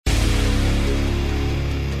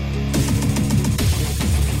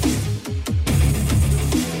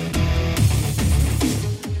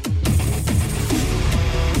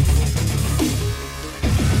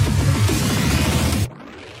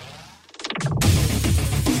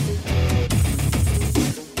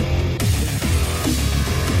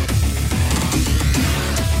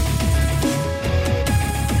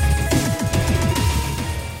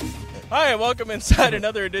right, welcome inside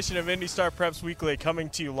another edition of IndyStar Preps Weekly, coming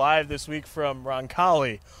to you live this week from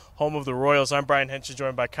Roncalli, home of the Royals. I'm Brian Henshaw,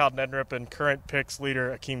 joined by Kyle Neddenriep and current picks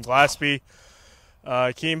leader Akeem Glaspie.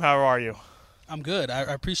 Akeem, how are you? I'm good. I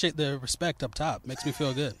appreciate the respect up top. Makes me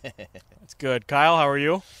feel good. That's good. Kyle, how are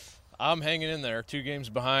you? I'm hanging in there, 2 games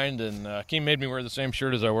behind, and Akeem made me wear the same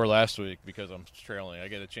shirt as I wore last week because I'm trailing. I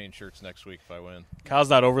got to change shirts next week if I win. Kyle's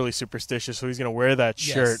not overly superstitious, so he's going to wear that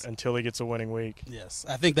shirt until he gets a winning week. Yes,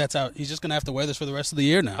 I think that's how he's just going to have to wear this for the rest of the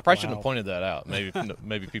year now. I probably shouldn't have pointed that out.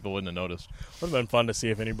 Maybe people wouldn't have noticed. Would have been fun to see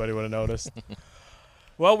if anybody would have noticed.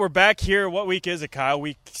 Well, we're back here. What week is it, Kyle?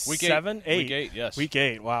 Week 7? 8? Week 8, yes. Week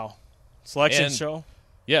 8, wow. Selection show?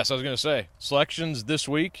 Yes, I was going to say. Selections this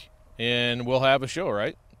week, and we'll have a show,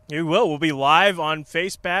 right? We will. We'll be live on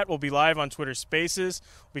FaceBat. We'll be live on Twitter Spaces.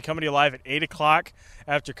 We'll be coming to you live at 8 o'clock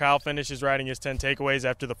after Kyle finishes writing his 10 takeaways,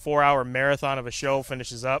 after the 4-hour marathon of a show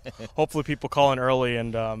finishes up. Hopefully people call in early.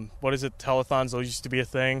 And what is it? Telethons, those used to be a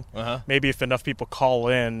thing. Maybe if enough people call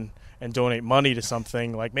in and donate money to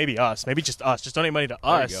something, like maybe us, maybe just us, just donate money to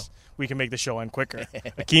us, we can make the show end quicker.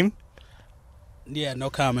 Akeem? Yeah, no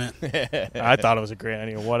comment. I thought it was a great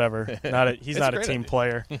idea. Whatever. He's not a team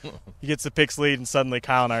player. He gets the picks lead, and suddenly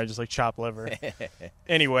Kyle and I are just like chopped liver.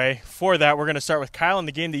 Anyway, for that, we're going to start with Kyle in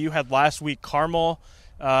the game that you had last week. Carmel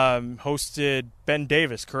hosted Ben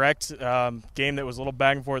Davis, correct? Game that was a little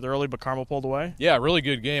back and forth early, but Carmel pulled away. Yeah, really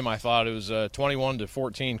good game. I thought it was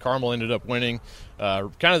 21-14. Carmel ended up winning.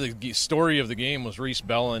 Kind of the story of the game was Reese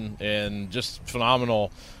Bellin, and just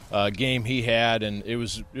phenomenal game he had, and it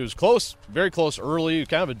was close, very close early,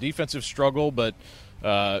 kind of a defensive struggle, but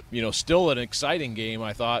still an exciting game,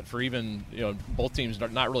 I thought, for even both teams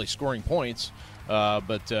not really scoring points,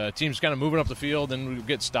 but teams kind of moving up the field and we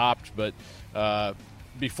get stopped. But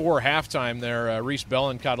before halftime there, Reese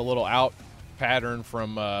Bellin caught a little out pattern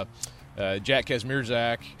from Jack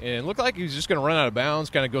Kazmierzak, and looked like he was just going to run out of bounds,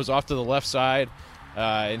 kind of goes off to the left side,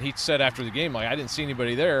 and he said after the game, like, I didn't see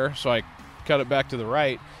anybody there, so I cut it back to the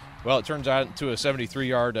right. Well, it turns out into a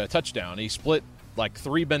 73-yard touchdown. He split like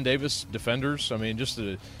 3 Ben Davis defenders. I mean,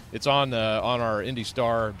 it's on our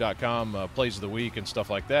IndyStar.com plays of the week and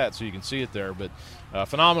stuff like that, so you can see it there. But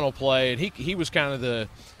phenomenal play, and he was kind of the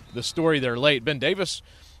story there late. Ben Davis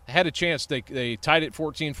had a chance. They tied it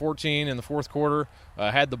 14-14 in the fourth quarter.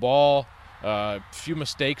 Had the ball. A few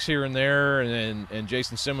mistakes here and there, and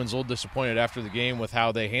Jason Simmons a little disappointed after the game with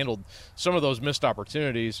how they handled some of those missed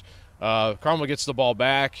opportunities. Carmel gets the ball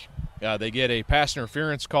back. They get a pass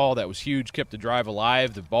interference call that was huge, kept the drive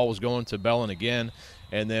alive. The ball was going to Bellin again.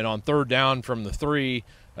 And then on third down from the 3,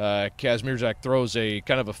 Kazmierzak throws a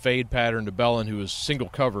kind of a fade pattern to Bellin, who was single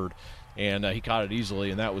covered, and he caught it easily,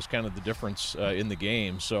 and that was kind of the difference in the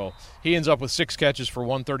game. So he ends up with 6 catches for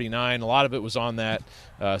 139. A lot of it was on that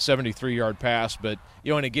 73-yard pass. But,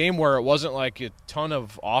 in a game where it wasn't like a ton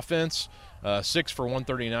of offense, 6 for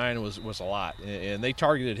 139 was a lot, and they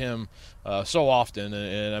targeted him so often.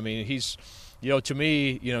 And I mean, he's, to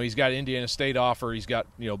me, he's got Indiana State offer, he's got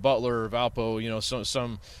Butler, Valpo,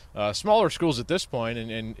 some smaller schools at this point,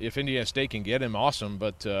 and if Indiana State can get him, awesome.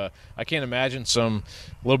 But I can't imagine some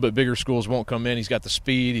a little bit bigger schools won't come in. He's got the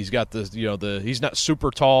speed, he's got the he's not super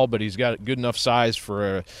tall, but he's got good enough size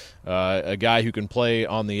for a guy who can play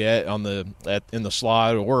in the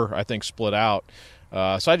slot, or I think split out.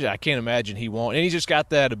 So I can't imagine he won't. And he's just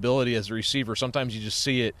got that ability as a receiver. Sometimes you just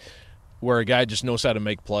see it where a guy just knows how to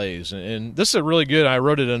make plays. And this is a really good – I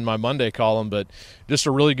wrote it in my Monday column, but just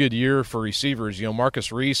a really good year for receivers. Marcus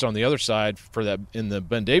Reese on the other side for that – in the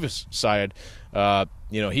Ben Davis side,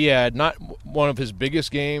 he had not one of his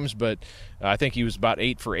biggest games, but I think he was about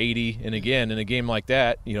 8 for 80. And, again, in a game like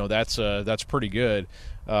that, that's pretty good.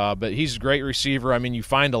 But he's a great receiver. I mean, you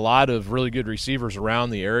find a lot of really good receivers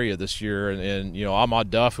around the area this year. And Ahmad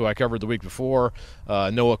Duff, who I covered the week before,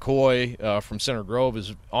 Noah Coy from Center Grove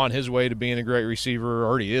is on his way to being a great receiver.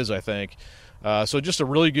 Already is, I think. So just a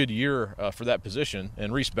really good year for that position.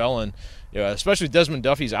 And Reese Bellin, especially Desmond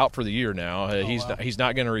Duffy's out for the year now. He's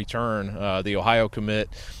not going to return, the Ohio commit.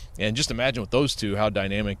 And just imagine with those two how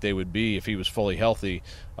dynamic they would be if he was fully healthy.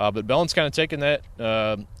 But Bellin's kind of taking that,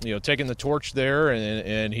 taking the torch there,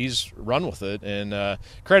 and he's run with it. And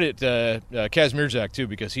credit Kazmierzak too,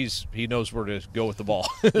 because he knows where to go with the ball.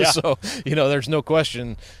 Yeah. So there's no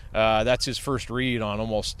question that's his first read on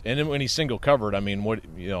almost. And then when he's single covered, I mean,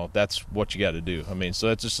 that's what you got to do. I mean, so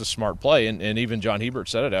that's just a smart play. And even John Hebert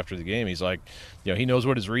said it after the game. He's like, he knows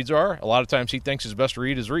what his reads are. A lot of times he thinks his best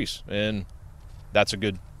read is Reese, and that's a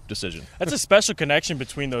good decision. That's a special connection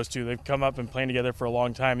between those two. They've come up and playing together for a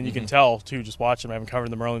long time, and you can tell, too, just watching them, having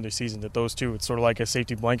covered them early in the season, that those two, it's sort of like a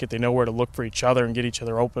safety blanket. They know where to look for each other and get each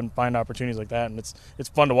other open, find opportunities like that, and it's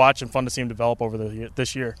fun to watch and fun to see them develop over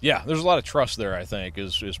this year. Yeah, there's a lot of trust there, I think,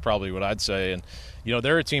 is probably what I'd say. And,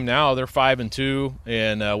 they're a team now. They're 5-2,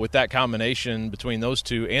 and with that combination between those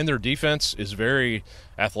two, and their defense is very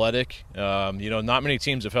athletic. Not many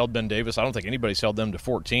teams have held Ben Davis. I don't think anybody's held them to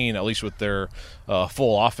 14, at least with their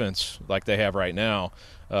full offense like they have right now.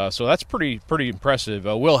 So that's pretty impressive.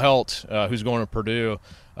 Will Helt, who's going to Purdue,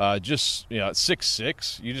 at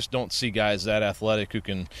 6'6", you just don't see guys that athletic who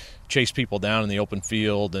can chase people down in the open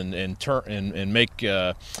field and turn and make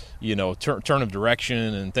turn of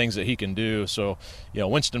direction and things that he can do. So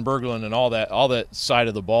Winston Berglund and all that side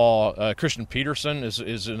of the ball. Christian Peterson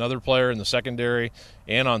is another player in the secondary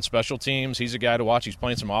and on special teams. He's a guy to watch. He's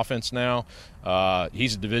playing some offense now.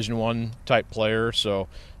 He's a Division I type player. So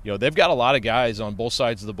they've got a lot of guys on both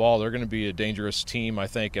sides of the ball. They're going to be a dangerous team, I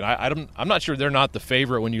think. And I'm not sure they're not the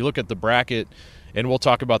favorite when you look at the bracket. And we'll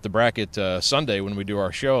talk about the bracket Sunday when we do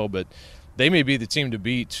our show, but they may be the team to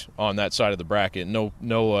beat on that side of the bracket.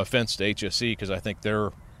 No offense to HSE, because I think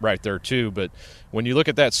they're right there too. But when you look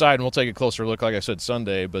at that side, and we'll take a closer look, like I said,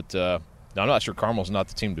 Sunday, but I'm not sure Carmel's not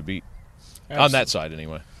the team to beat. Absolutely. On that side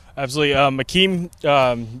anyway. Absolutely.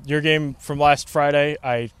 Makeem, your game from last Friday,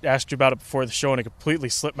 I asked you about it before the show, and it completely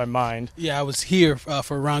slipped my mind. Yeah, I was here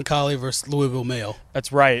for Roncalli versus Louisville Male.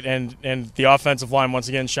 That's right, and the offensive line once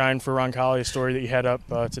again shined for Roncalli, a story that you had up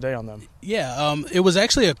today on them. Yeah, it was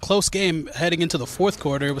actually a close game heading into the fourth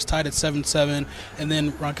quarter. It was tied at 7-7, and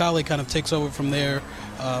then Roncalli kind of takes over from there.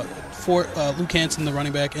 Luke Hansen, the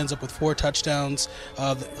running back, ends up with 4 touchdowns.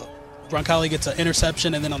 Roncalli gets an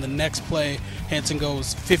interception, and then on the next play, Hansen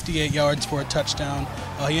goes 58 yards for a touchdown.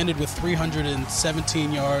 He ended with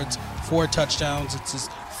 317 yards, 4 touchdowns. It's his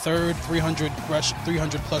third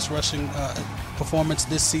 300-plus rushing performance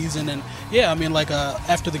this season. And,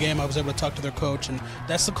 after the game, I was able to talk to their coach, and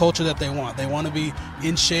that's the culture that they want. They want to be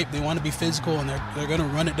in shape. They want to be physical, and they're going to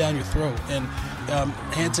run it down your throat. And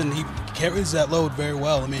Hansen, he carries that load very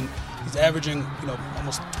well. He's averaging,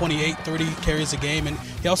 almost 28, 30 carries a game, and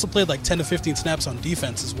he also played like 10 to 15 snaps on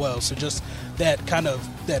defense as well. So just that kind of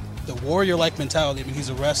the warrior-like mentality. He's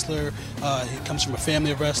a wrestler. He comes from a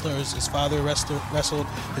family of wrestlers. His father wrestled.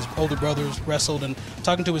 His older brothers wrestled. And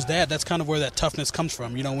talking to his dad, that's kind of where that toughness comes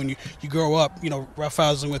from. When you grow up,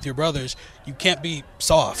 roughhousing with your brothers, you can't be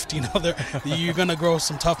soft. You're going to grow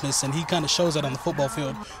some toughness, and he kind of shows that on the football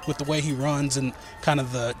field with the way he runs and kind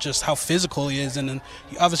of just how physical he is. And then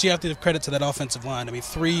obviously you have to give credit to that offensive line.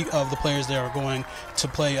 3 of the players there are going to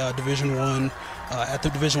play Division I. At the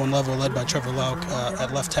Division I level, led by Trevor Lauk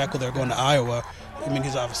at left tackle. They're going to Iowa.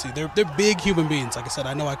 He's obviously they're big human beings. Like I said,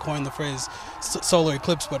 I know I coined the phrase solar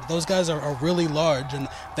eclipse, but those guys are really large and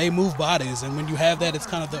they move bodies. And when you have that, it's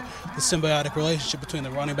kind of the symbiotic relationship between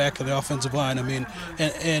the running back and the offensive line.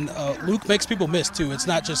 Luke makes people miss too. He's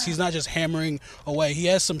not just hammering away. He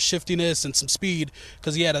has some shiftiness and some speed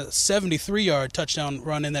because he had a 73-yard touchdown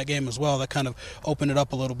run in that game as well. That kind of opened it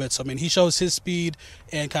up a little bit. So he shows his speed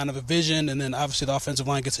and kind of a vision, and then obviously the offensive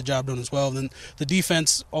line gets the job done as well. And then the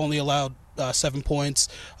defense only allowed 7 points.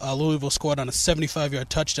 Louisville scored on a 75-yard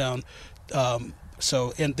touchdown. And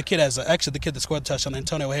the kid the kid that scored the touchdown,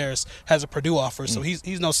 Antonio Harris, has a Purdue offer, so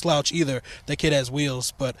he's no slouch either. The kid has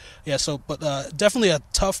wheels, but definitely a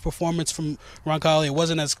tough performance from Roncalli. It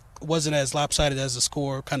wasn't as lopsided as the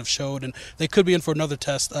score kind of showed, and they could be in for another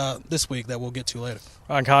test this week that we'll get to later.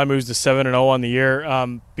 Roncalli moves to 7-0 on the year.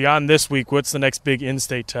 Beyond this week, what's the next big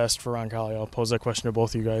in-state test for Roncalli? I'll pose that question to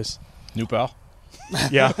both of you guys. New Pal.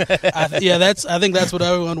 Yeah, I think that's what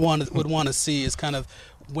everyone would want to see is kind of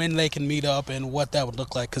when they can meet up and what that would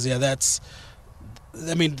look like. Because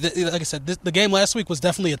like I said, the game last week was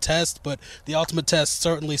definitely a test, but the ultimate test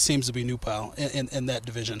certainly seems to be New Pal in that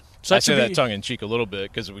division. So I say that tongue in cheek a little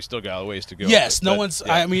bit because we still got a ways to go. Yes, no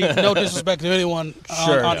disrespect to anyone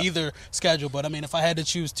on either schedule, but if I had to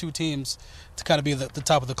choose 2 teams to kind of be the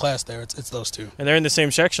top of the class there, it's those 2. And they're in the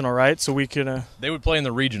same sectional, right? So we can. They would play in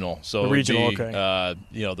the regional, so okay.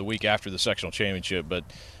 The week after the sectional championship, but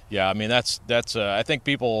yeah, that's I think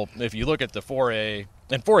people, if you look at the 4A.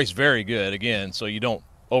 And 4A is very good, again, so you don't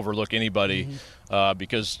overlook anybody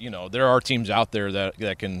because, there are teams out there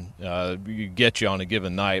that can get you on a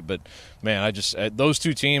given night. But, man, those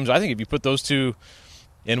 2 teams, I think if you put those 2,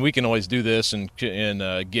 and we can always do this and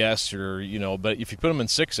guess but if you put them in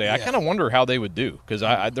 6A, I kind of wonder how they would do because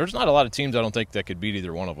there's not a lot of teams I don't think that could beat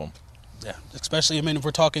either one of them. Yeah, especially, if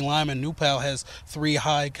we're talking linemen, New Pal has 3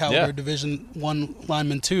 high-caliber Division I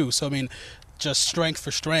linemen too. So, just strength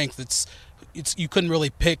for strength, it's – you couldn't really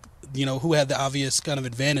pick, who had the obvious kind of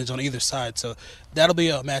advantage on either side. So that'll be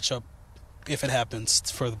a matchup if it happens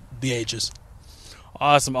for the ages.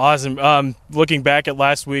 Awesome. Looking back at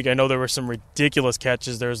last week, I know there were some ridiculous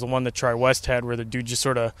catches. There was the one that Tri-West had where the dude just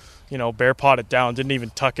sort of, bear pawed it down, didn't even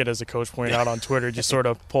tuck it, as the coach pointed out on Twitter, just sort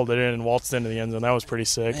of pulled it in and waltzed into the end zone. That was pretty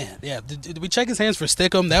sick. Man, yeah. Did we check his hands for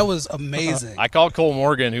Stickum? That was amazing. I called Cole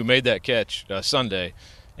Morgan, who made that catch Sunday,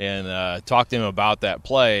 and talked to him about that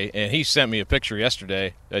play, and he sent me a picture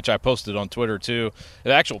yesterday, which I posted on Twitter too, an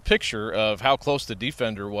actual picture of how close the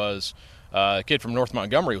defender was. A kid from North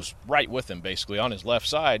Montgomery was right with him, basically, on his left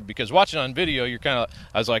side. Because watching on video, I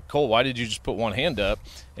was like, Cole, why did you just put one hand up?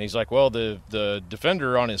 And he's like, well, the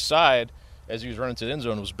defender on his side, as he was running to the end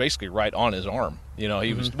zone, was basically right on his arm. He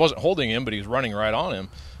wasn't holding him, but he was running right on him.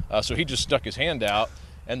 So he just stuck his hand out,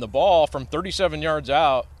 and the ball from 37 yards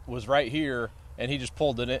out was right here, and he just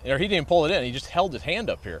pulled it in. Or he didn't pull it in. He just held his hand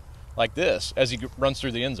up here like this as he runs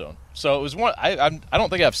through the end zone. So it was one. I don't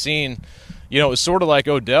think I've seen. It was sort of like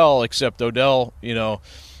Odell, except Odell,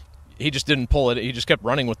 he just didn't pull it. He just kept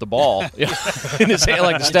running with the ball in his hand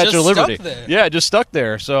like the Statue of Liberty. Yeah, it just stuck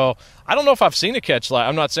there. So I don't know if I've seen a catch like.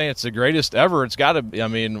 I'm not saying it's the greatest ever. It's got to be. I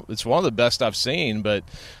mean, it's one of the best I've seen. But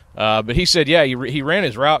he said, yeah, he ran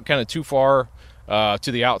his route kind of too far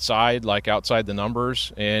to the outside, like outside the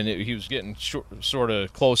numbers, and he was getting sort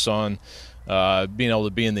of close on being able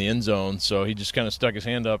to be in the end zone, so he just kind of stuck his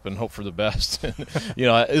hand up and hoped for the best.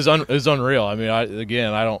 It's unreal. I mean,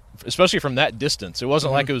 I don't, especially from that distance. It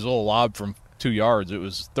wasn't like it was a little lob from 2 yards. It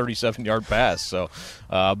was 37-yard pass. So,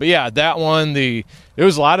 but yeah, that one, it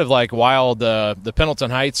was a lot of like wild. The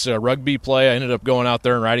Pendleton Heights rugby play. I ended up going out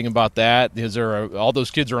there and writing about that because all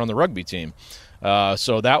those kids are on the rugby team.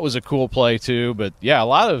 So that was a cool play too, but yeah, a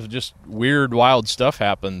lot of just weird, wild stuff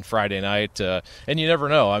happened Friday night, and you never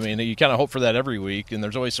know. I mean, you kind of hope for that every week, and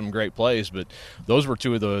there's always some great plays, but those were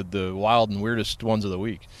two of the wild and weirdest ones of the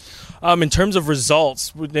week. In terms of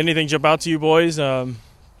results, would anything jump out to you boys?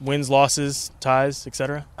 Wins, losses, ties,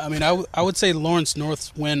 etc.? I mean, I would say Lawrence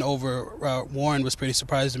North's win over Warren was pretty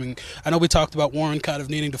surprising. I mean, I know we talked about Warren kind of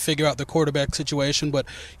needing to figure out the quarterback situation, but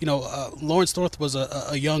Lawrence North was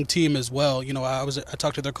a young team as well. I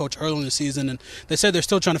talked to their coach early in the season, and they said they're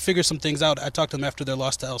still trying to figure some things out. I talked to them after their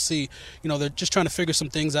loss to LC. They're just trying to figure some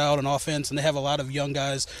things out on offense, and they have a lot of young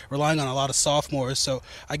guys relying on a lot of sophomores. So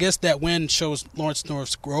I guess that win shows Lawrence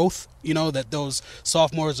North's growth. That those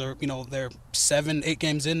sophomores are, they're 7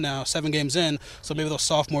 games in, so maybe those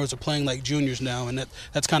sophomores are playing like juniors now, and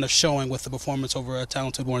that's kind of showing with the performance over a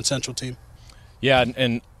talented Warren Central team. Yeah,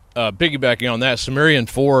 and piggybacking on that, Samarian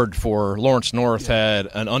Ford for Lawrence North had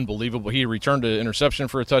an unbelievable – he returned an interception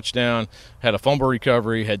for a touchdown, had a fumble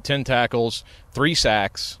recovery, had 10 tackles, 3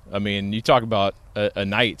 sacks. I mean, you talk about a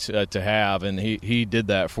night to have, and he did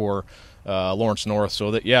that for Lawrence North.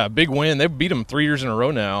 So, big win. They've beat them 3 years in a row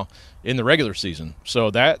now in the regular season. So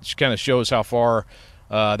that kind of shows how far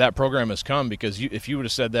that program has come, because if you would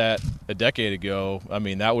have said that a decade ago, I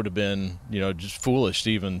mean, that would have been, just foolish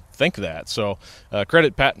to even think that. So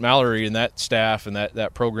credit Pat Mallory and that staff and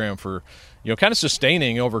that program for, kind of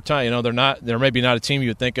sustaining over time. They're maybe not a team you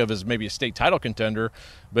would think of as maybe a state title contender,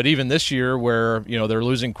 but even this year where, they're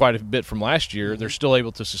losing quite a bit from last year, they're still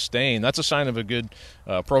able to sustain. That's a sign of a good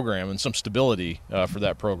program and some stability for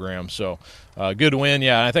that program. So good win.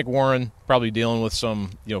 Yeah, I think Warren probably dealing with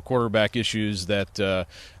some, quarterback issues that they're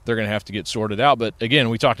going to have to get sorted out. But again,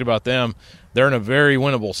 we talked about them. They're in a very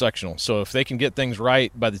winnable sectional. So if they can get things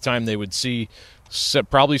right by the time they would see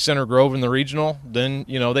probably Center Grove in the regional, then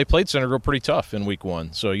they played Center Grove pretty tough in week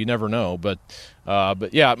 1, so you never know. But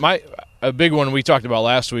yeah, a big one we talked about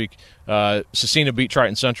last week. Cecina beat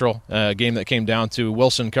Triton Central, a game that came down to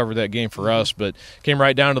Wilson covered that game for us, but came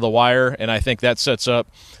right down to the wire, and I think that sets up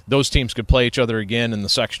those teams could play each other again in the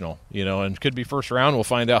sectional, and could be first round. We'll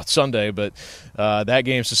find out Sunday, but that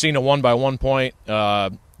game, Cecina won by 1 point.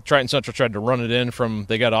 Triton Central tried to run it in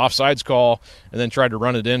they got an offsides call and then tried to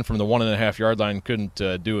run it in from the 1.5-yard line, couldn't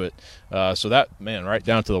do it. So that, right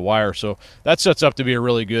down to the wire. So that sets up to be a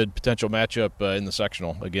really good potential matchup in the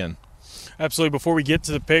sectional again. Absolutely. Before we get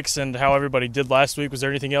to the picks and how everybody did last week, was there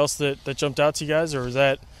anything else that jumped out to you guys, or was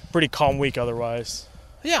that a pretty calm week otherwise?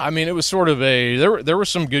 Yeah, I mean, it was sort of there was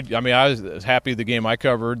some good – I mean, I was happy the game I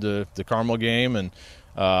covered, the Carmel game, and,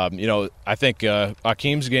 I think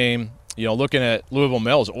Akeem's game – looking at Louisville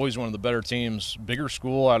Male is always one of the better teams, bigger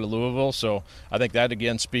school out of Louisville. So I think that,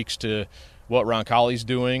 again, speaks to what Roncalli's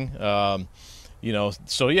doing.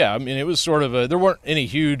 So yeah, I mean, it was sort of there weren't any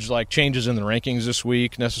huge like changes in the rankings this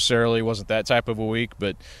week necessarily. It wasn't that type of a week,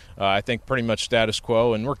 but I think pretty much status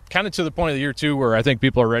quo. And we're kind of to the point of the year too where I think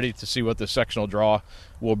people are ready to see what the sectional draw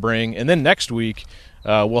will bring. And then next week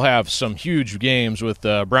we'll have some huge games with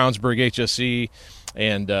Brownsburg HSE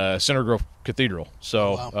and Center Grove Cathedral.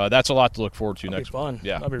 So that's a lot to look forward to next week. Fun.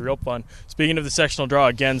 Yeah, that'll be real fun. Speaking of the sectional draw,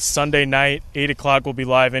 again, Sunday night, 8 o'clock, we'll be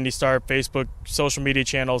live. Indy Star, Facebook, social media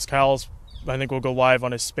channels. Kyle's, I think, we'll go live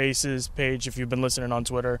on his Spaces page if you've been listening on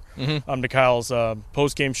Twitter. To Kyle's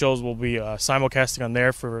post-game shows will be simulcasting on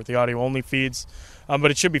there for the audio-only feeds. But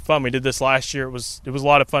it should be fun. We did this last year. It was a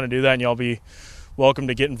lot of fun to do that, and y'all be welcome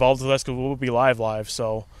to get involved with us because we'll be live.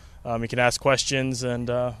 So you can ask questions and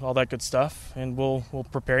all that good stuff, and we'll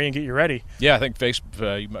prepare you and get you ready. Yeah, I think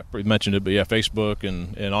you mentioned it, but yeah, Facebook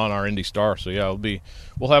and on our Indy Star. So yeah,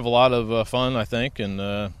 we'll have a lot of fun, I think, and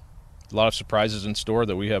a lot of surprises in store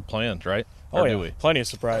that we have planned, right? Oh, yeah. Plenty of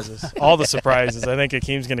surprises. All the surprises. I think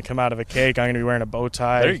Akeem's going to come out of a cake. I'm going to be wearing a bow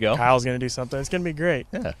tie. There you go. Kyle's going to do something. It's going to be great.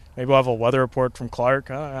 Yeah. Maybe we'll have a weather report from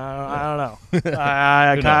Clark. I don't know.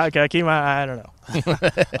 Akeem, I don't know.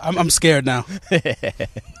 I'm scared now.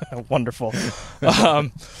 Wonderful.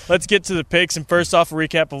 Let's get to the picks. And first off, a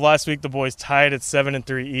recap of last week. The boys tied at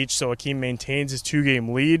 7-3 each, so Akeem maintains his 2-game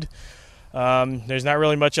lead. There's not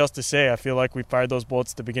really much else to say. I feel like we fired those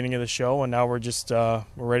bullets at the beginning of the show, and now we're just we're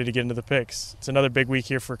ready to get into the picks. It's another big week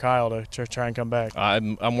here for Kyle to try and come back.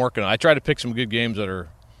 I'm working. I try to pick some good games that are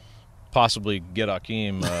possibly get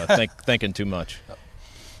Akeem thinking too much.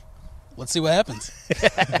 Let's see what happens.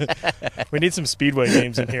 We need some speedway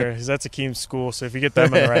games in here because that's Akeem's school. So if you get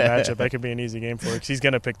them in the right matchup, that could be an easy game for him because he's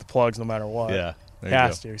going to pick the plugs no matter what. Yeah. He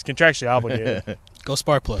has to. He's contractually obligated. Go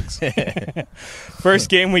spark plugs.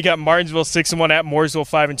 First game, we got Martinsville 6-1 at Mooresville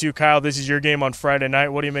 5-2. Kyle, this is your game on Friday night.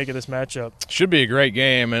 What do you make of this matchup? Should be a great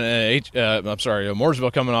game. And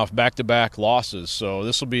Mooresville coming off back-to-back losses, so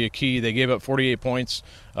this will be a key. They gave up 48 points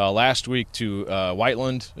last week to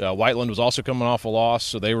Whiteland. Whiteland was also coming off a loss,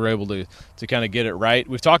 so they were able to kind of get it right.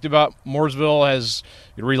 We've talked about Mooresville as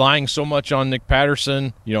relying so much on Nick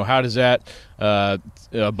Patterson. How does that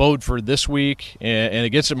bode for this week and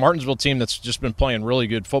against a Martinsville team that's just been playing really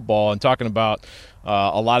good football, and talking about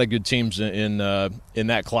a lot of good teams in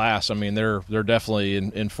that class. I mean, they're definitely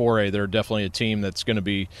in 4A. They're definitely a team that's going to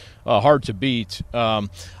be hard to beat. I'm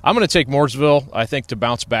going to take Mooresville, I think, to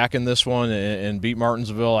bounce back in this one and beat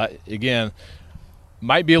Martinsville. Again,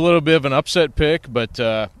 might be a little bit of an upset pick, but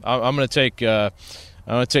I'm going to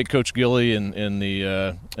take Coach Gilly and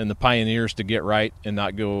the Pioneers to get right and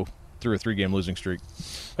not go through a 3-game losing streak.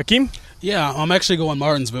 Akeem? Yeah, I'm actually going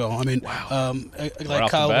Martinsville. I mean, like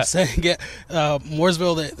Kyle was saying,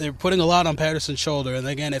 Mooresville, they're putting a lot on Patterson's shoulder. And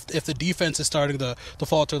again, if the defense is starting to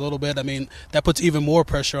falter a little bit, I mean, that puts even more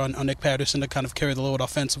pressure on Nick Patterson to kind of carry the load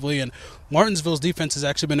offensively. And Martinsville's defense has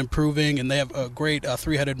actually been improving, and they have a great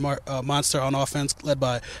three-headed monster on offense led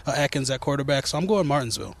by Atkins at quarterback. So I'm going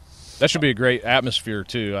Martinsville. That should be a great atmosphere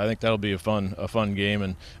too. I think that'll be a fun game.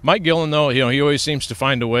 And Mike Gillen, though, he always seems to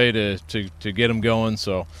find a way to get them going.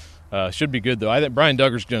 So should be good though. I think Brian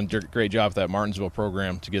Duggar's doing a great job with that Martinsville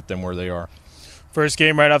program to get them where they are. First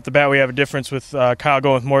game right off the bat, we have a difference with Kyle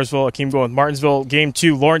going with Mooresville, Akeem going with Martinsville. Game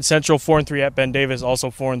 2, Lawrence Central 4-3 at Ben Davis, also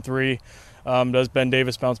 4-3. Does Ben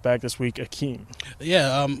Davis bounce back this week, Akeem?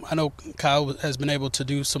 Yeah, I know Kyle has been able to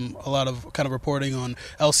do a lot of kind of reporting on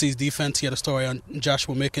LC's defense. He had a story on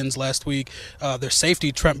Joshua Mickens last week. Their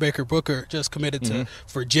safety, Trent Baker-Booker, just committed to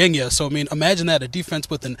Virginia. So, I mean, imagine that, a defense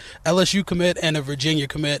with an LSU commit and a Virginia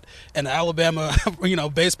commit and an Alabama,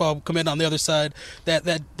 baseball commit on the other side.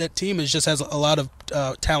 That team just has a lot of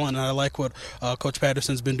talent, and I like what Coach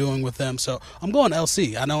Patterson's been doing with them. So I'm going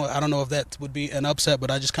LC. I don't know if that would be an upset, but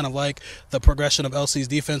I just kind of like the progression of LC's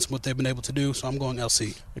defense, what they've been able to do. So I'm going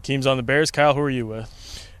LC. Akeem's on the Bears. Kyle, who are you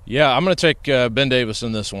with? Yeah, I'm going to take Ben Davis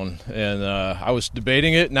in this one. And I was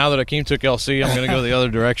debating it. Now that Akeem took LC, I'm going to go the other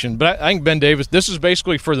direction. But I think Ben Davis, this is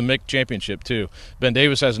basically for the MIC championship, too. Ben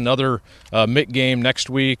Davis has another MIC game next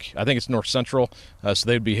week. I think it's North Central. So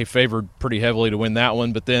they'd be favored pretty heavily to win that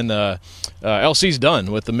one. But then LC's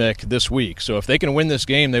done with the MIC this week. So if they can win this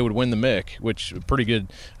game, they would win the MIC, which is a pretty good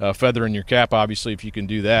feather in your cap, obviously, if you can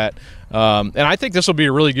do that. And I think this will be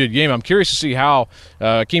a really good game. I'm curious to see how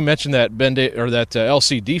Akeem mentioned that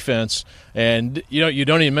LC defense, and you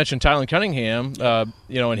don't even mention Tylen Cunningham,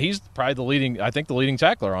 and he's probably the leading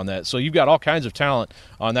tackler on that. So you've got all kinds of talent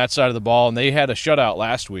on that side of the ball, and they had a shutout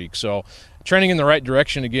last week. So trending in the right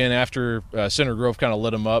direction again after Center Grove kind of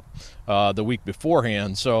lit them up the week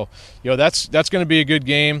beforehand. So, that's going to be a good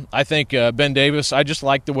game. I think Ben Davis, I just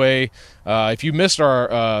like the way if you missed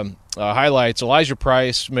our highlights, Elijah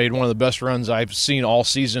Price made one of the best runs I've seen all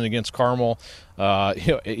season against Carmel.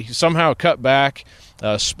 He somehow cut back,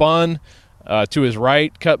 spun to his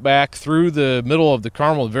right, cut back through the middle of the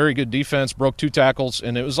Carmel. Very good defense, broke 2 tackles,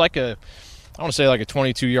 and it was like I want to say like a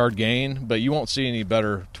 22-yard gain, but you won't see any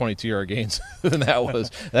better 22-yard gains than that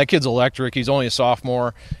was. That kid's electric. He's only a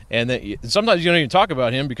sophomore, and sometimes you don't even talk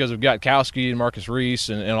about him because we've got Kowski and Marcus Reese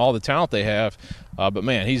and all the talent they have. But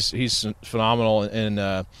man, he's phenomenal.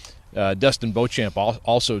 And Destin Beauchamp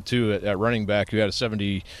also too at running back, who had a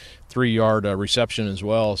 73-yard reception as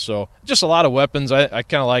well. So just a lot of weapons. I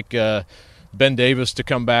kind of like Ben Davis to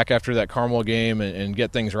come back after that Carmel game and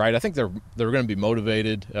get things right. I think they're going to be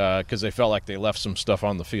motivated because they felt like they left some stuff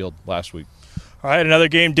on the field last week. All right, another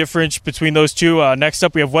game difference between those two. Next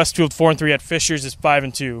up, we have Westfield 4-3 at Fishers is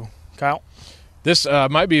 5-2. Kyle? This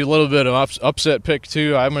might be a little bit of an upset pick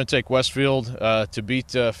too. I'm going to take Westfield to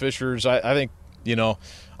beat Fishers. I think,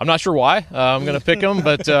 I'm not sure why I'm going to pick them,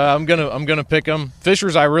 but I'm going to pick them.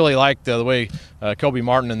 Fishers, I really like the way Kobe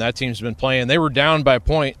Martin and that team's been playing. They were down by a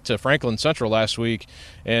point to Franklin Central last week,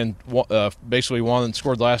 and basically won and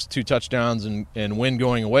scored the last 2 touchdowns and win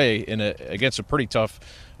going away against a pretty tough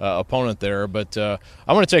opponent there. But I'm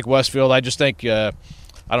going to take Westfield. I just think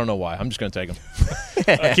I don't know why. I'm just going to take them.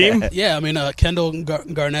 Akeem? Yeah, I mean, Kendall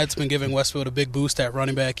Garnett's been giving Westfield a big boost at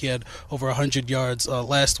running back. He had over 100 yards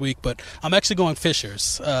last week, but I'm actually going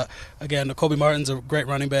Fishers. Again, Kobe Martin's a great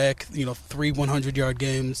running back, 3 100-yard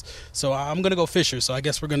games. So I'm going to go Fishers, so I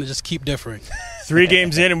guess we're going to just keep differing. 3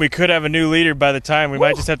 games in, and we could have a new leader by the time. We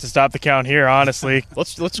might just have to stop the count here, honestly.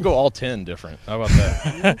 Let's go all 10 different. How about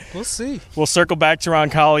that? We'll see. We'll circle back to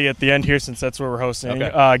Roncalli at the end here since that's where we're hosting.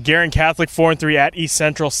 Okay. Guerin Catholic 4-3 at East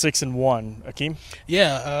Central 6-1. Akeem?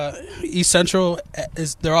 Yeah, East Central,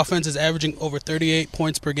 their offense is averaging over 38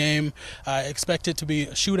 points per game. I expect it to be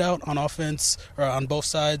a shootout on offense or on both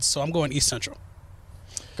sides, so I'm going East Central.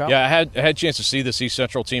 Yeah, I had a chance to see this East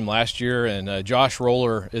Central team last year, and Josh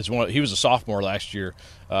Roller he was a sophomore last year.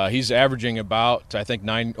 He's averaging about, I think,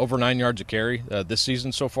 over 9 yards a carry this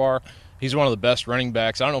season so far. He's one of the best running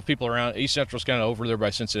backs. I don't know if people around East Central's kind of over there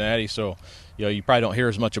by Cincinnati, so you probably don't hear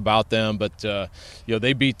as much about them. But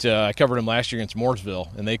they beat. I covered them last year against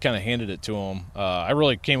Mooresville, and they kind of handed it to them. I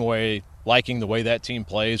really came away liking the way that team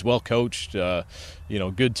plays. Well coached,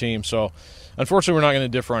 good team. So unfortunately, we're not going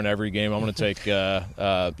to differ on every game. I'm going to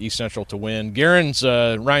take East Central to win. Guerin's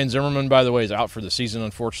Ryan Zimmerman, by the way, is out for the season,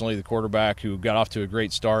 unfortunately, the quarterback who got off to a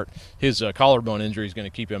great start. His collarbone injury is going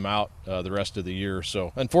to keep him out the rest of the year.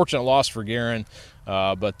 So unfortunate loss for Guerin,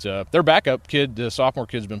 but their backup kid, the sophomore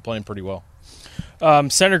kid, has been playing pretty well.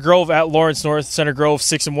 Center Grove at Lawrence North. Center Grove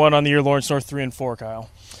 6-1 on the year. Lawrence North 3-4,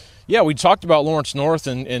 Kyle. Yeah, we talked about Lawrence North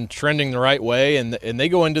and trending the right way, and they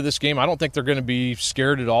go into this game. I don't think they're going to be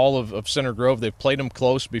scared at all of Center Grove. They've played them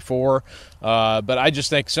close before, but I just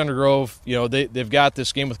think Center Grove, they've got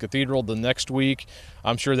this game with Cathedral the next week.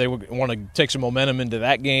 I'm sure they would want to take some momentum into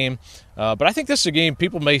that game. But I think this is a game,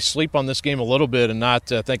 people may sleep on this game a little bit and not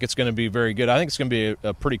think it's going to be very good. I think it's going to be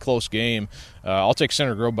a pretty close game. I'll take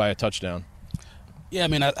Center Grove by a touchdown. Yeah, I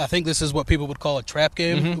mean, I think this is what people would call a trap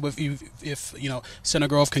game. Mm-hmm. If Center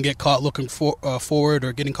Grove can get caught looking forward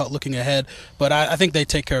or getting caught looking ahead. But I think they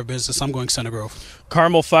take care of business. I'm going Center Grove.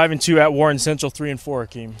 Carmel 5-2 at Warren Central 3-4.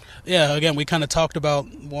 Akeem. Yeah, again, we kind of talked about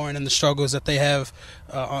Warren and the struggles that they have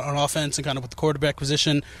on offense and kind of with the quarterback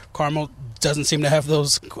position. Carmel doesn't seem to have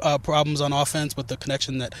those problems on offense with the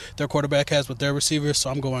connection that their quarterback has with their receivers. So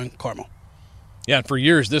I'm going Carmel. Yeah, and for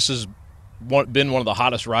years this has been one of the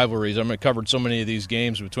hottest rivalries. I mean, covered so many of these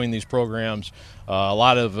games between these programs. A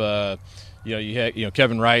lot of, you had,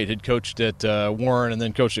 Kevin Wright had coached at Warren and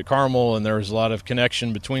then coached at Carmel, and there was a lot of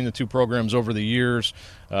connection between the two programs over the years.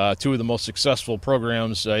 2 of the most successful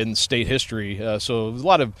programs in state history. So a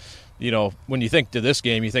lot of, when you think to this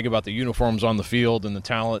game, you think about the uniforms on the field and the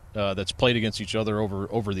talent that's played against each other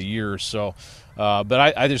over the years. So,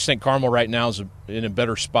 but I just think Carmel right now is in a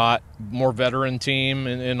better spot, more veteran team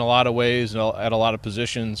in a lot of ways and at a lot of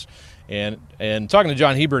positions. And talking to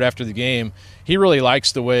John Hebert after the game, he really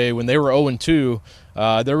likes the way when they were 0-2,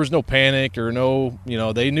 there was no panic or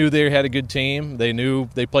they knew they had a good team. They knew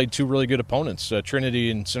they played 2 really good opponents, Trinity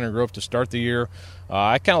and Center Grove, to start the year.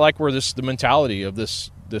 I kind of like the mentality of this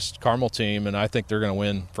Carmel team, and I think they're going to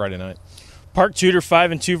win Friday night. Park Tudor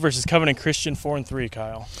 5-2 versus Covenant Christian 4-3,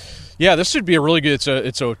 Kyle. Yeah, this should be a really good.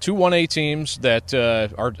 It's a 2 1A teams that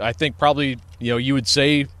are, I think, probably you would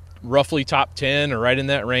say roughly top 10 or right in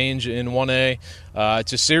that range in 1A.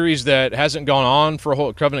 It's a series that hasn't gone on for a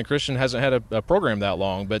whole. Covenant Christian hasn't had a program that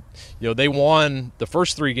long, but they won the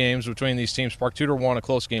first 3 games between these teams. Park Tudor won a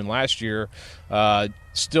close game last year.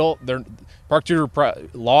 Park Tudor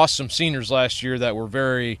lost some seniors last year that were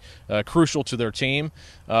very crucial to their team,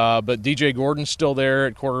 but DJ Gordon's still there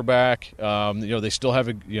at quarterback. They still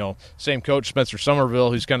have same coach Spencer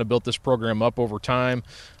Somerville, who's kind of built this program up over time.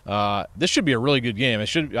 This should be a really good game. I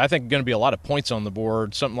think going to be a lot of points on the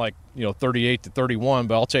board, something like 38-31.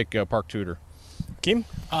 But I'll take Park Tudor. Kim?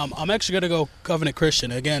 I'm actually going to go Covenant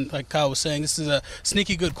Christian. Again, like Kyle was saying, this is a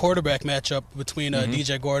sneaky good quarterback matchup between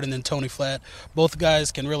DJ Gordon and Tony Flatt. Both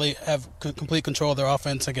guys can really have complete control of their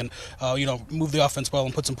offense and can, move the offense well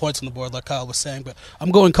and put some points on the board, like Kyle was saying. But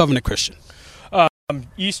I'm going Covenant Christian.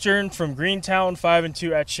 Eastern from Greentown,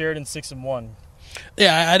 5-2 at Sheridan, 6-1.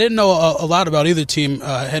 Yeah, I didn't know a lot about either team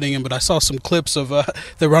heading in, but I saw some clips of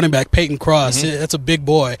the running back, Peyton Cross. That's a big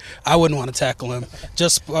boy. I wouldn't want to tackle him.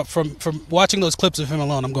 Just from watching those clips of him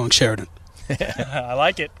alone, I'm going Sheridan. I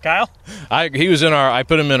like it. Kyle? He was in I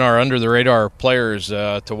put him in our under-the-radar players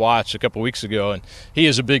to watch a couple weeks ago, and he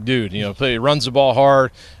is a big dude. He runs the ball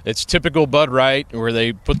hard. It's typical Bud Wright, where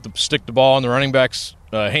they stick the ball in the running back's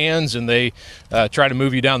hands and they try to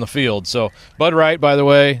move you down the field. So Bud Wright, by the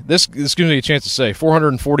way, this gives me a chance to say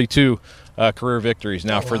 442 career victories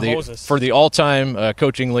now for the all-time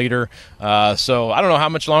coaching leader. So I don't know how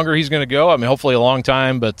much longer he's going to go. I mean, hopefully a long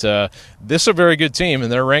time, but this is a very good team,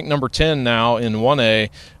 and they're ranked number 10 now in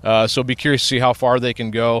 1A. So be curious to see how far they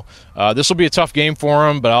can go. This will be a tough game for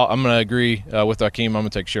them, but I'm going to agree with Akeem. I'm going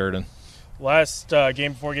to take Sheridan. Last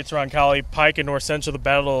game before we get to Roncalli, Pike and North Central, the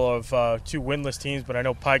battle of 2 winless teams, but I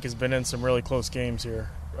know Pike has been in some really close games here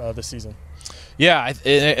this season. Yeah,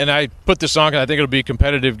 and I put this on because I think it'll be a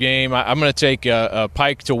competitive game. I'm going to take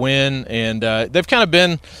Pike to win, and they've kind of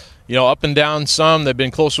been, up and down some. They've been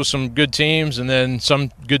close with some good teams, and then some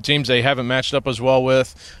good teams they haven't matched up as well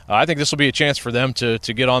with. I think this will be a chance for them to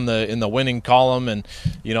get in the winning column, and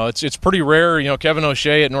it's pretty rare. Kevin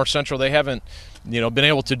O'Shea at North Central, they haven't been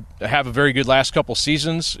able to have a very good last couple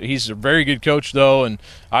seasons. He's a very good coach, though, and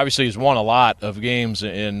obviously he's won a lot of games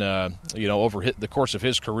in over the course of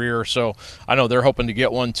his career. So I know they're hoping to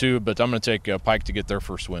get one too, but I'm going to take Pike to get their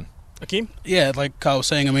first win. Akeem? Yeah, like Kyle was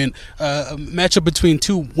saying, a matchup between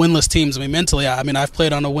 2 winless teams. Mentally, I've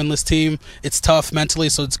played on a winless team. It's tough mentally,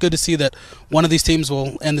 so it's good to see that one of these teams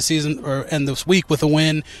will end the season or end this week with a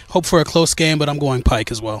win. Hope for a close game, but I'm going Pike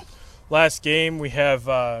as well. Last game, we have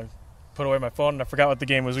put away my phone and I forgot what the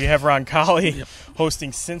game was. We have Roncalli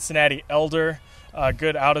hosting Cincinnati Elder.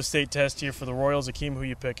 Good out-of-state test here for the Royals. Akeem, who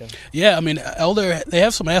you picking? Yeah, Elder, they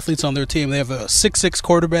have some athletes on their team. They have a 6'6"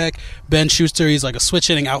 quarterback, Ben Schuster. He's like a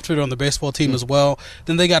switch-hitting outfielder on the baseball team as well.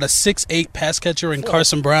 Then they got a 6'8" pass catcher in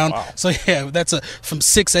Carson Brown. Wow. So, yeah, that's from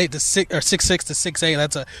 6'8" to 6'6" to 6'8".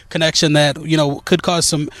 That's a connection that, could cause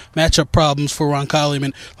some matchup problems for Roncalli.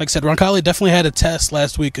 Like I said, Roncalli definitely had a test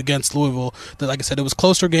last week against Louisville. That, like I said, it was a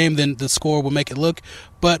closer game than the score will make it look.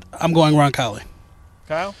 But I'm going Roncalli.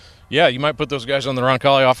 Kyle? Yeah, you might put those guys on the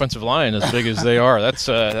Roncalli offensive line as big as they are.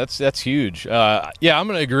 That's huge. I'm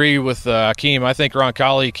going to agree with Akeem. I think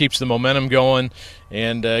Roncalli keeps the momentum going.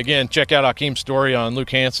 And, again, check out Akeem's story on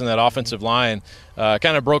Luke Hansen, that offensive line.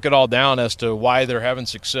 Kind of broke it all down as to why they're having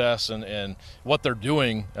success and what they're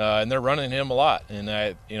doing. And they're running him a lot. And,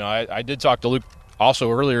 I did talk to Luke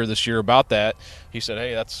also earlier this year about that. He said,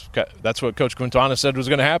 hey, that's what Coach Quintana said was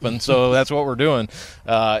going to happen, so that's what we're doing.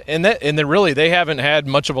 And then really they haven't had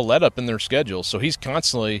much of a let-up in their schedule, so he's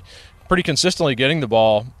pretty consistently getting the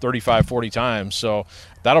ball 35, 40 times. So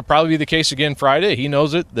that'll probably be the case again Friday. He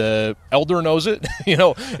knows it. The Elder knows it.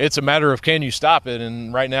 It's a matter of can you stop it,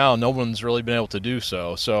 and right now no one's really been able to do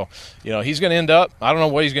so. So, he's going to end up – I don't know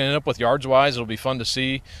what he's going to end up with yards-wise. It'll be fun to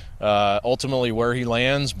see ultimately where he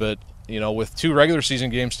lands, but – with 2 regular season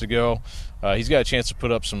games to go, he's got a chance to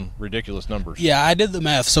put up some ridiculous numbers. Yeah, I did the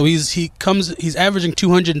math. So he's averaging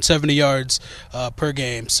 270 yards per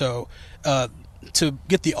game. So to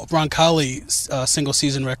get the Roncalli single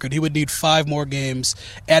season record, he would need 5 more games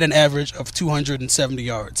at an average of 270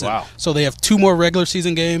 yards. Wow. And so they have 2 more regular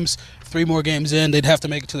season games, 3 more games in. They'd have to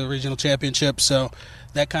make it to the regional championship. So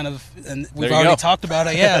that kind of, and we've already talked about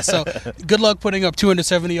it. Yeah, so good luck putting up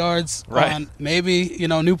 270 yards on maybe,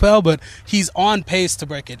 New Pell, but he's on pace to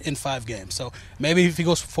break it in 5 games. So maybe if he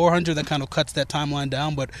goes for 400, that kind of cuts that timeline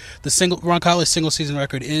down. But the Roncalli single season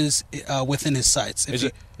record is within his sights. Is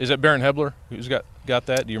it Baron Hebler who's got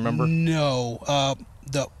that? Do you remember? No.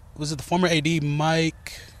 Was it the former AD,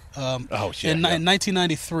 Mike? in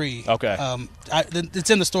 1993. Okay. It's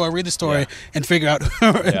in the story. Read the story and figure out.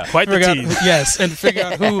 Quite the tease. Yes, and figure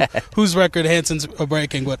out whose record Hanson's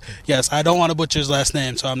breaking. But yes, I don't want to butcher his last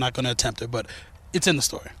name, so I'm not going to attempt it. But it's in the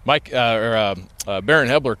story. Mike Baron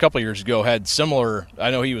Hebler a couple of years ago had similar.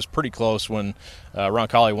 I know he was pretty close when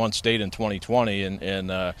Roncalli won state in 2020,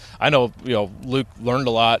 and I know Luke learned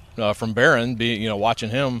a lot from Baron. Watching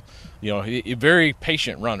him, a very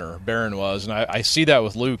patient runner Baron was, and I see that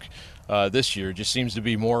with Luke this year. Just seems to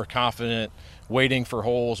be more confident, waiting for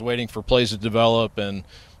holes, waiting for plays to develop, and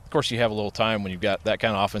of course you have a little time when you've got that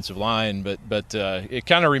kind of offensive line. But it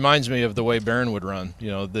kind of reminds me of the way Baron would run,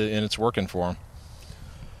 and it's working for him.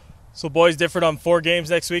 So, boys, different on 4 games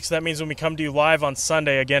next week. So that means when we come to you live on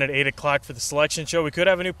Sunday, again at 8 o'clock for the selection show, we could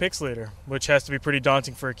have a new picks leader, which has to be pretty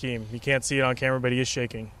daunting for Akeem. You can't see it on camera, but he is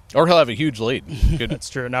shaking. Or he'll have a huge lead. That's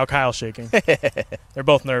true. Now Kyle's shaking. They're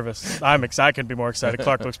both nervous. I'm excited. I couldn't be more excited.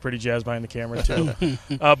 Clark looks pretty jazzed behind the camera, too.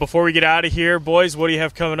 Before we get out of here, boys, what do you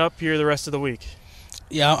have coming up here the rest of the week?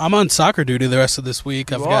 Yeah, I'm on soccer duty the rest of this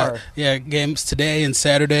week. I've got games today and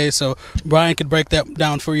Saturday, so Brian could break that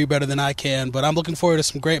down for you better than I can. But I'm looking forward to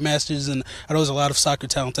some great matches, and I know there's a lot of soccer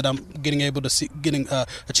talent that I'm getting a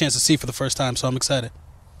chance to see for the first time. So I'm excited.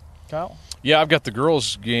 Kyle? Yeah, I've got the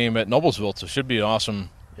girls' game at Noblesville, so it should be an awesome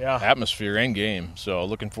atmosphere and game. So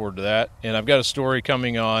looking forward to that. And I've got a story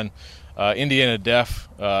coming on Indiana Deaf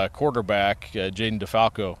quarterback Jaden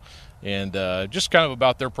DeFalco. And just kind of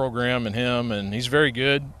about their program and him, and he's very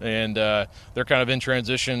good. And they're kind of in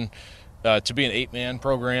transition to be an 8-man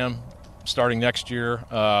program starting next year.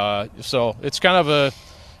 So it's kind of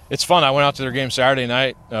it's fun. I went out to their game Saturday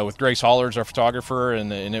night with Grace Hollards, our photographer,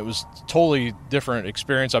 and it was a totally different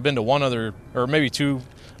experience. I've been to one other, or maybe 2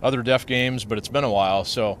 other Deaf games, but it's been a while.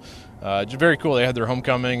 So just very cool. They had their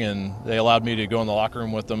homecoming, and they allowed me to go in the locker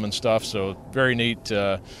room with them and stuff. So very neat.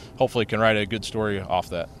 Hopefully can write a good story off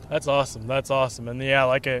that. That's awesome. And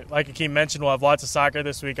like Akeem mentioned, we'll have lots of soccer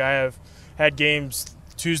this week. I have had games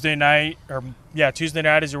Tuesday night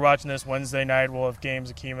as you're watching this. Wednesday night we'll have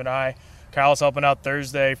games, Akeem and I. Kyle's helping out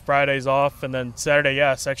Thursday, Friday's off, and then Saturday,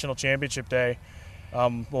 sectional championship day. A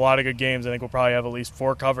lot of good games. I think we'll probably have at least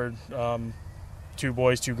 4 covered. 2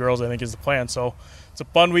 boys, 2 girls, I think is the plan. So it's a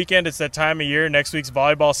fun weekend. It's that time of year. Next week's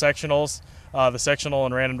volleyball sectionals. The sectional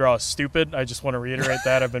and random draw is stupid. I just want to reiterate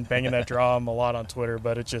that. I've been banging that drum a lot on Twitter,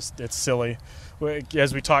 but it's silly.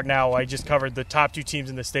 As we talk now, I just covered the top 2 teams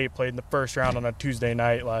in the state played in the first round on a Tuesday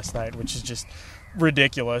night last night, which is just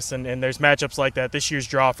ridiculous. And there's matchups like that. This year's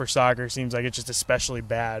draw for soccer seems like it's just especially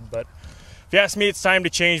bad. But if you ask me, it's time to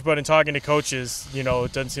change. But in talking to coaches, it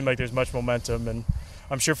doesn't seem like there's much momentum. And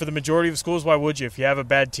I'm sure for the majority of schools, why would you? If you have a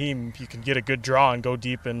bad team, you can get a good draw and go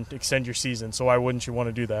deep and extend your season. So why wouldn't you want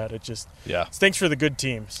to do that? It just stinks for the good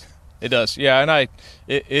tems. It does, yeah, and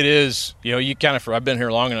it is, you kind of, I've been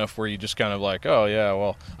here long enough where you just kind of like, oh yeah,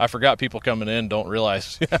 well, I forgot people coming in don't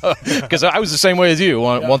realize, because I was the same way as you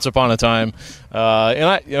once upon a time,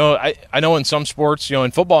 and I know in some sports, in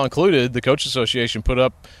football included, the Coach Association put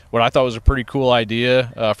up what I thought was a pretty cool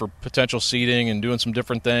idea for potential seating and doing some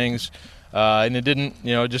different things, and it didn't,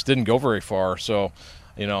 it just didn't go very far, so.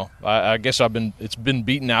 I guess it's been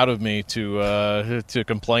beaten out of me to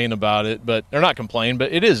complain about it, or not complain,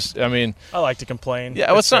 but it is. I mean, I like to complain.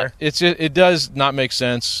 Yeah, it's not. It does not make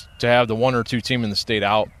sense to have the 1 or 2 team in the state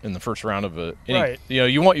out in the first round of it. Right.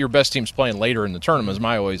 You want your best teams playing later in the tournament. Is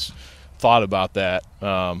my always thought about that.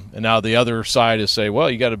 And now the other side is say, well,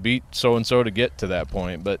 you got to beat so and so to get to that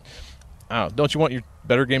point, but. Don't you want your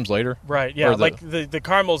better games later? Right, yeah. Like the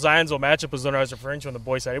Carmel-Zionsville matchup was what I was referring to on the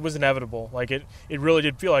boys' side. It was inevitable. Like it really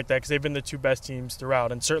did feel like that because they've been the 2 best teams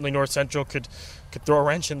throughout. And certainly North Central could throw a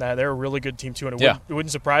wrench in that. They're a really good team, too. And it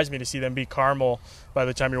wouldn't surprise me to see them beat Carmel by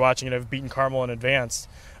the time you're watching it. Have beaten Carmel in advance.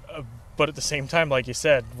 But at the same time, like you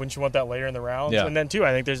said, wouldn't you want that later in the rounds? Yeah. And then, too,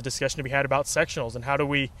 I think there's a discussion to be had about sectionals and how do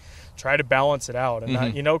we try to balance it out.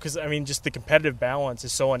 And, because, just the competitive balance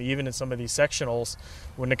is so uneven in some of these sectionals.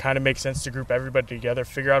 Wouldn't it kind of make sense to group everybody together,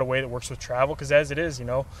 figure out a way that works with travel? Because as it is,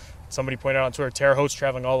 somebody pointed out on Twitter, Terre Haute's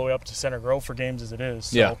traveling all the way up to Center Grove for games as it is.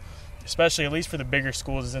 So, especially at least for the bigger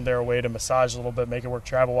schools, isn't there a way to massage a little bit, make it work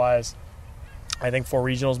travel-wise? I think 4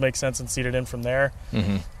 regionals make sense and seed it in from there.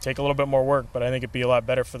 Mm-hmm. Take a little bit more work, but I think it'd be a lot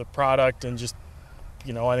better for the product and just,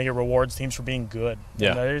 I think it rewards teams for being good.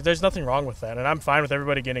 Yeah. And there's nothing wrong with that. And I'm fine with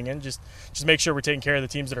everybody getting in. Just make sure we're taking care of the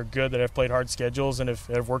teams that are good, that have played hard schedules, and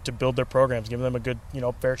have worked to build their programs, giving them a good,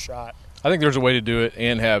 fair shot. I think there's a way to do it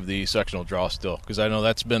and have the sectional draw still, because I know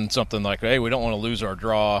that's been something like, hey, we don't want to lose our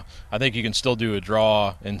draw. I think you can still do a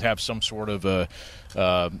draw and have some sort of a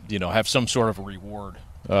reward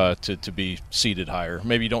to be seeded higher.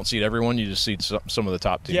 Maybe you don't seed everyone; you just seed some of the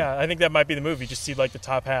top teams. Yeah, I think that might be the move. You just seed like the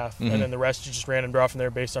top half, and then the rest you just random draw from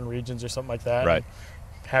there based on regions or something like that. Right.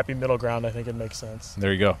 And happy middle ground. I think it makes sense.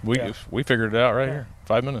 There you go. We figured it out right here.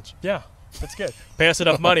 5 minutes. Yeah, that's good. Pay us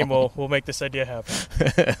enough money, and we'll make this idea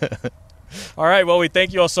happen. All right. Well, we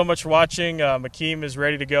thank you all so much for watching. Makeem is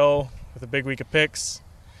ready to go with a big week of picks.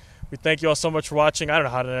 We thank you all so much for watching. I don't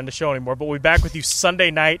know how to end the show anymore, but we'll be back with you Sunday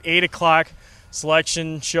night, 8 o'clock.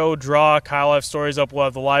 Selection, show, draw. Kyle will have stories up. We'll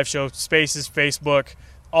have the live show, Spaces, Facebook,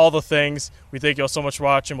 all the things. We thank you all so much for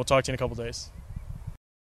watching. We'll talk to you in a couple days.